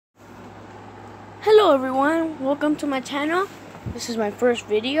Hello everyone, welcome to my channel. This is my first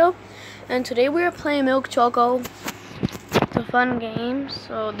video and today we are playing Milk Choco. It's a fun game.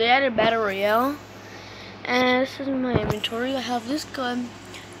 So they added Battle Royale and this is my inventory. I have this gun.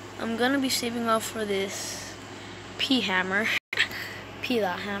 I'm gonna be saving up for this P hammer.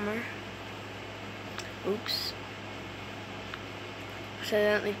 P-dot hammer. Oops.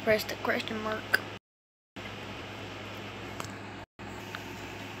 Accidentally pressed the question mark.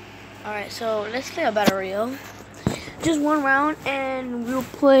 Alright, so let's play a Battle Royale. Just one round and we'll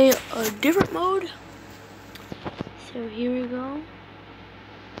play a different mode. So here we go.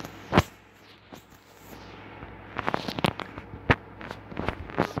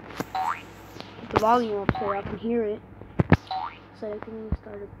 Put the volume up so I can hear it. So I can even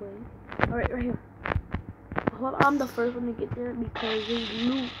start playing. Alright, right here. Well, I'm the first one to get there because there's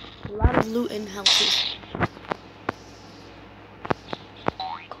loot. A lot of loot and healthy.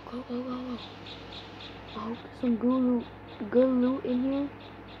 Go, go, go, go. I hope there's some good loot in here.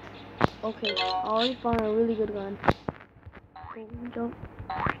 Okay, I already found a really good gun. Jump.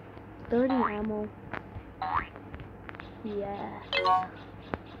 30 ammo. Yeah.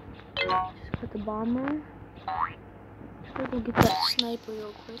 Just put the bomber. Let's go get that sniper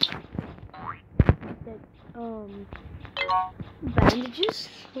real quick. That, bandages,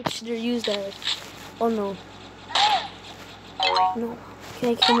 which they're used as. Oh no. No.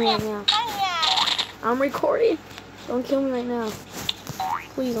 Can't kill me right now. I'm recording. Don't kill me right now.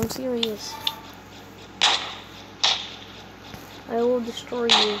 Please, I'm serious. I will destroy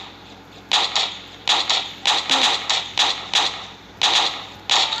you.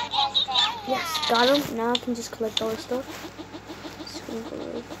 Yes, got him. Now I can just collect all this stuff.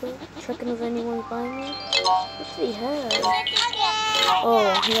 Checking if anyone's buying me. What did he have?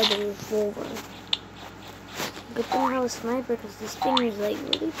 Oh, he had the revolver. Good thing I have a sniper because this thing is like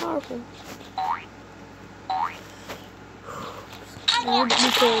really powerful.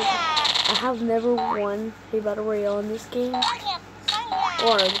 Because I have never won a Battle Royale in this game.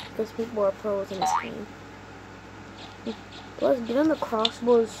 Or because people are pros in this game. Plus, getting the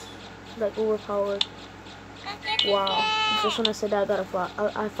crossbow is like overpowered. Wow. Just when I said that,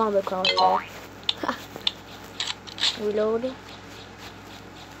 I found the crossbow. Reload.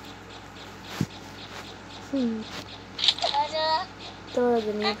 Throw a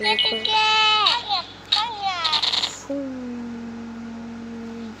grenade real quick.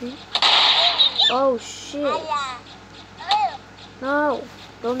 Oh shit. No.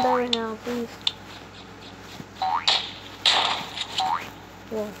 Don't die right now, please.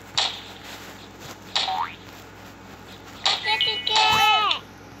 Whoa.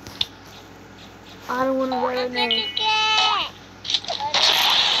 I don't want to die right now.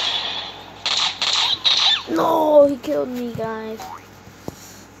 No, he killed me, guys.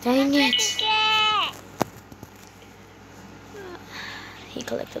 Dang it. He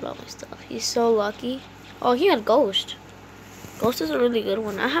collected all my stuff. He's so lucky. Oh, he had Ghost. Ghost is a really good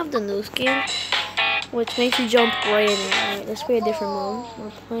one. I have the new skin, which makes you jump right in it. Alright, let's play a different mode.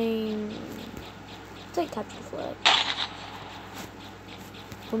 We're playing... Let's like capture the flag.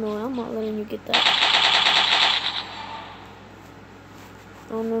 Oh no, I'm not letting you get that.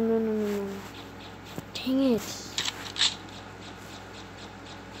 Oh no, no, no, no, no. Dang it.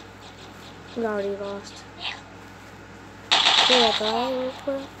 We already lost. Kill that guy real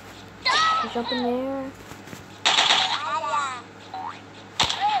quick. Jump in there.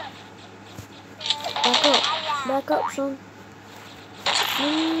 Back up, son.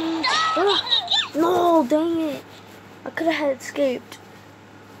 No, dang it. I could have had escaped.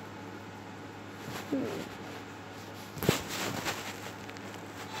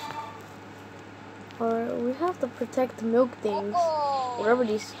 Or we have to protect the milk things. Whatever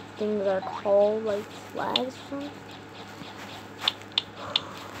these things are called, like flags or something.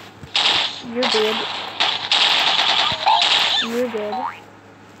 You're dead. You're dead.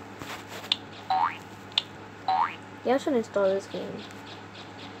 Yeah, I should install this game.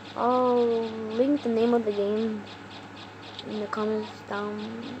 I'll link the name of the game in the comments down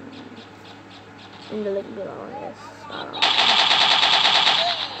in the link below, I guess.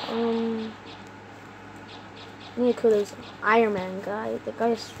 I need to kill this Iron Man guy. The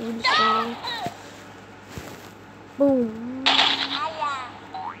guy is really strong. Boom.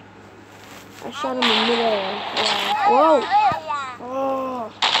 I shot him in midair. Yeah. Whoa!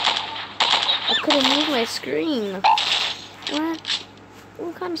 Oh! I couldn't move my screen. What?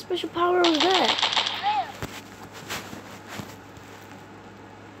 What kind of special power was that?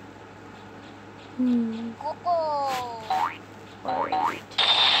 Alright.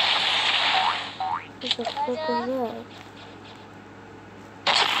 What the fuck was that?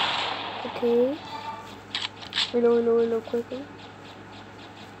 Okay. Reload quickly.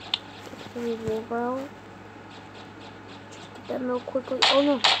 Let me walk out. Just get that milk quickly. Oh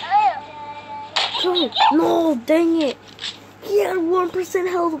no. Kill him. No, dang it. He had 1%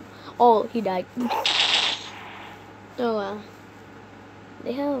 health. Oh, he died. Oh wow.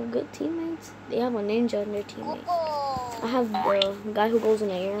 They have good teammates. They have a ninja in their teammates. I have the guy who goes in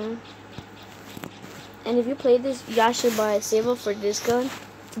the air. And if you play this, you guys should buy a save up for this gun.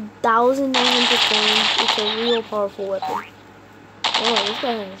 It's 1,900 coins. It's a real powerful weapon. Oh, this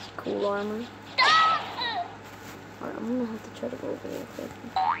guy has cool armor. Alright, I'm gonna have to try to go over there quick.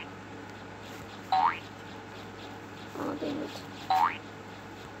 Oh, dang it.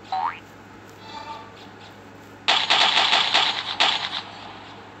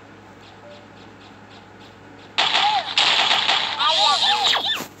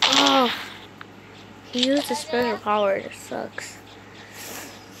 Oh, he used his special power. That sucks.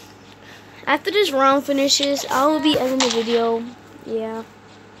 After this round finishes, I will be ending the video. Yeah.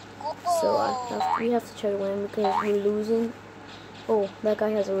 So we have to try to win because we're losing. Oh, that guy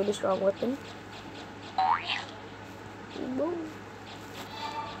has a really strong weapon.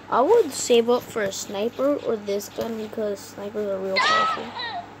 I would save up for a sniper or this gun because snipers are real powerful.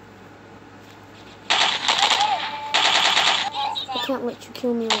 I can't let you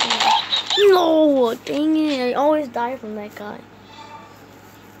kill me right now. No, dang it! I always die from that guy.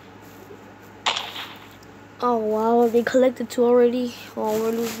 Oh wow, they collected 2 already. Oh,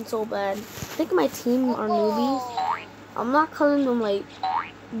 we're losing so bad. I think my team are newbies. I'm not calling them like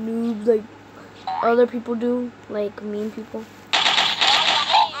noobs like other people do, like mean people.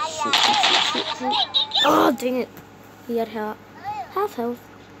 Shoot. Oh, dang it. He had half health.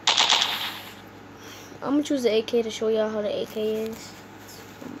 I'm gonna choose the AK to show y'all how the AK is. It's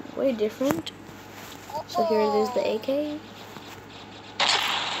way different. So here it is, the AK.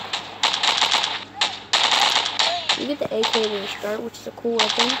 You get the AK when you start, which is a cool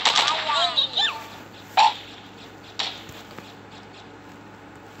weapon.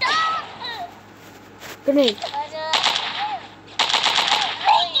 Grenade.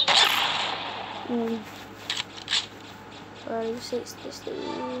 Alright, 63.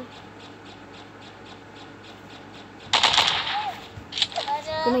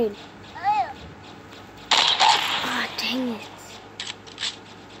 Grenade. Ah, dang it.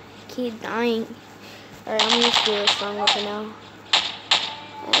 I keep dying. Alright, I'm gonna use the strong weapon now.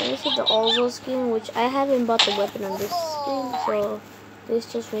 And this is the Alzo skin, which I haven't bought the weapon on this skin, so this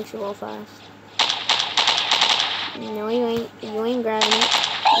just makes it go fast. No, you ain't. You ain't grabbing it.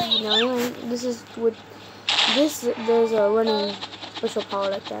 No, you ain't. This is with this. There's a running special power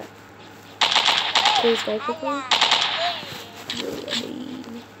like that. Kill this guy quickly.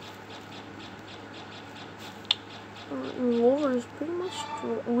 Revolver is pretty much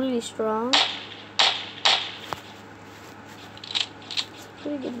really strong. It's a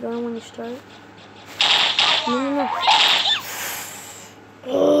pretty good gun when you start. No.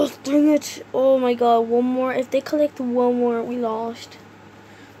 Oh, dang it. Oh my god, one more. If they collect one more, we lost.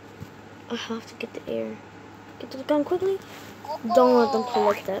 I have to get the air. Get to the gun quickly. Don't let them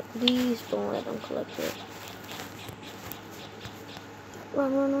collect that. Please don't let them collect it.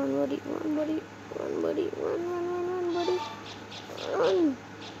 Run, buddy. Run, buddy. Run, buddy. Run, buddy. Run.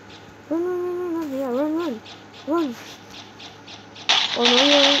 Yeah, run. Oh,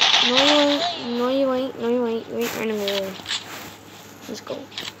 no, you ain't. You ain't running away. Let's go.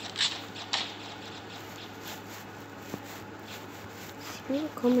 People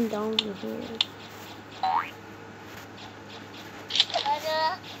coming down from here.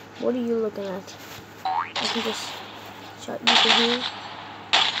 What are you looking at? I can just shot you from here.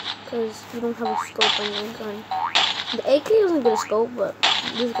 Because you don't have a scope on your gun. The AK doesn't get a scope, but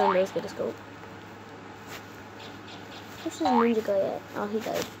this gun does get a scope. Where's this ninja guy at? Oh, he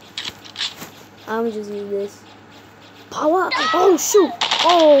died. I'm gonna just use this. Power! Oh, shoot!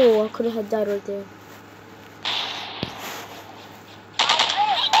 Oh, I could have died right there.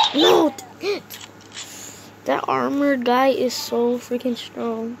 No! Dang it! That armored guy is so freaking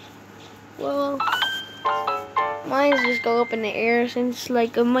strong. Well, mine just go up in the air since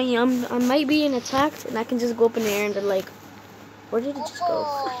like I might be attacked and I can just go up in the air and then like, where did it just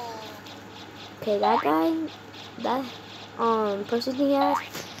go? Okay, that guy, that person he has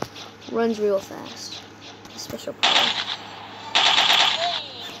runs real fast. Special power.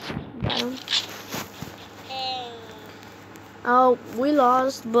 Got him. Oh, we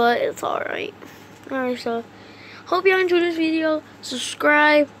lost, but it's alright. Alright, so hope you enjoyed this video.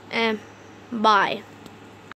 Subscribe and bye.